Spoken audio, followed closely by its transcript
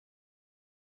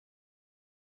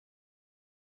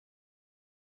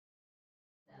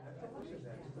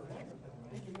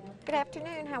Good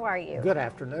afternoon. How are you? Good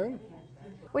afternoon.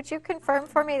 Would you confirm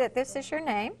for me that this is your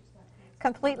name?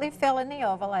 Completely fill in the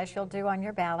oval as you'll do on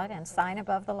your ballot and sign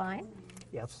above the line.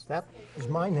 Yes, that is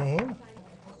my name.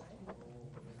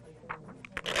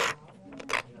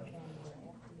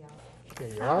 Here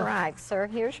you All are. right, sir.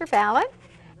 Here's your ballot.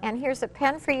 And here's a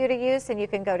pen for you to use, and you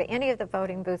can go to any of the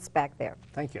voting booths back there.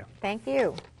 Thank you. Thank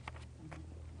you.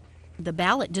 The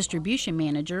ballot distribution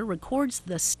manager records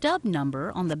the stub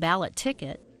number on the ballot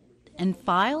ticket and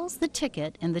files the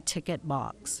ticket in the ticket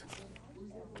box.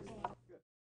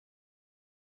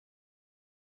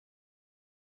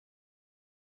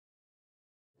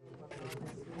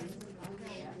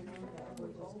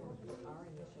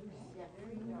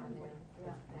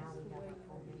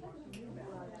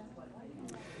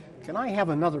 Can I have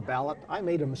another ballot? I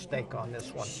made a mistake on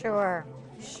this one. Sure,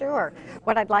 sure.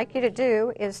 What I'd like you to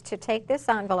do is to take this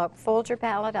envelope, fold your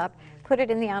ballot up, put it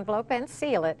in the envelope and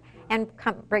seal it, and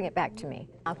bring it back to me.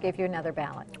 I'll give you another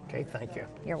ballot. Okay, thank you.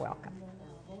 You're welcome.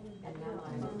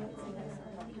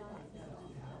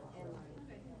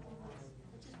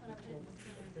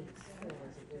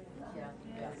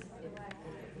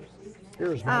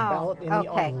 Here's my ballot in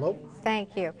the envelope.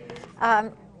 Thank you.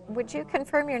 Would you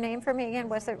confirm your name for me again?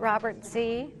 Was it Robert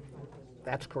Z?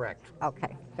 That's correct.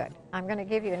 Okay, good. I'm going to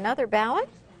give you another ballot,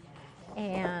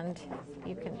 and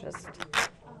you can just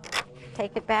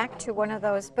take it back to one of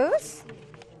those booths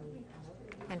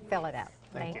and fill it out.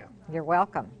 Thank you. You're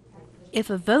welcome. If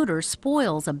a voter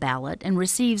spoils a ballot and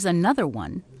receives another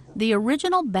one, the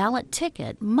original ballot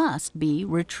ticket must be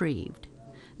retrieved.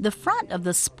 The front of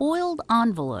the spoiled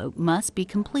envelope must be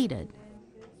completed.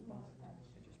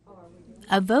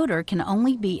 A voter can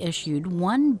only be issued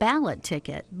one ballot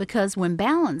ticket because when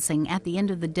balancing at the end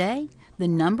of the day, the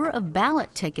number of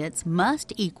ballot tickets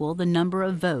must equal the number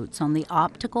of votes on the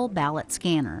optical ballot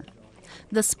scanner.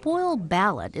 The spoiled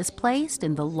ballot is placed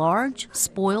in the large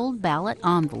spoiled ballot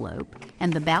envelope,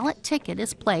 and the ballot ticket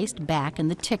is placed back in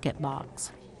the ticket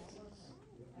box.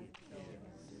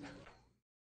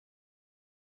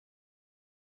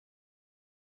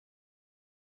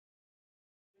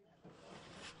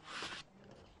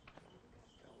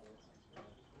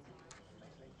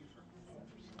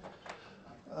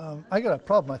 I got a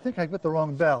problem. I think I put the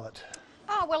wrong ballot.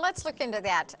 Oh, well, let's look into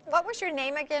that. What was your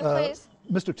name again, please?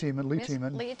 Mr. Tiemann, Lee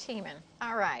Tiemann. Lee Tiemann.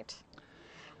 All right.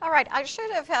 All right, I should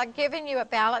have given you a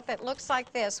ballot that looks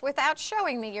like this. Without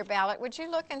showing me your ballot, would you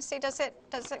look and see, does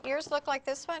yours look like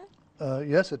this one?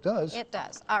 Yes, it does. It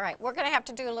does. All right, we're going to have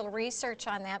to do a little research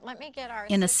on that. Let me get our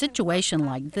In a assistant situation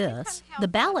like this, the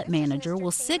ballot manager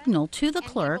will signal to the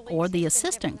clerk or the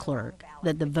assistant clerk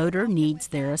that the voter needs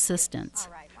their assistance.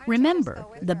 Remember,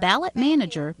 the ballot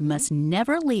manager must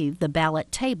never leave the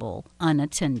ballot table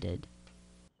unattended.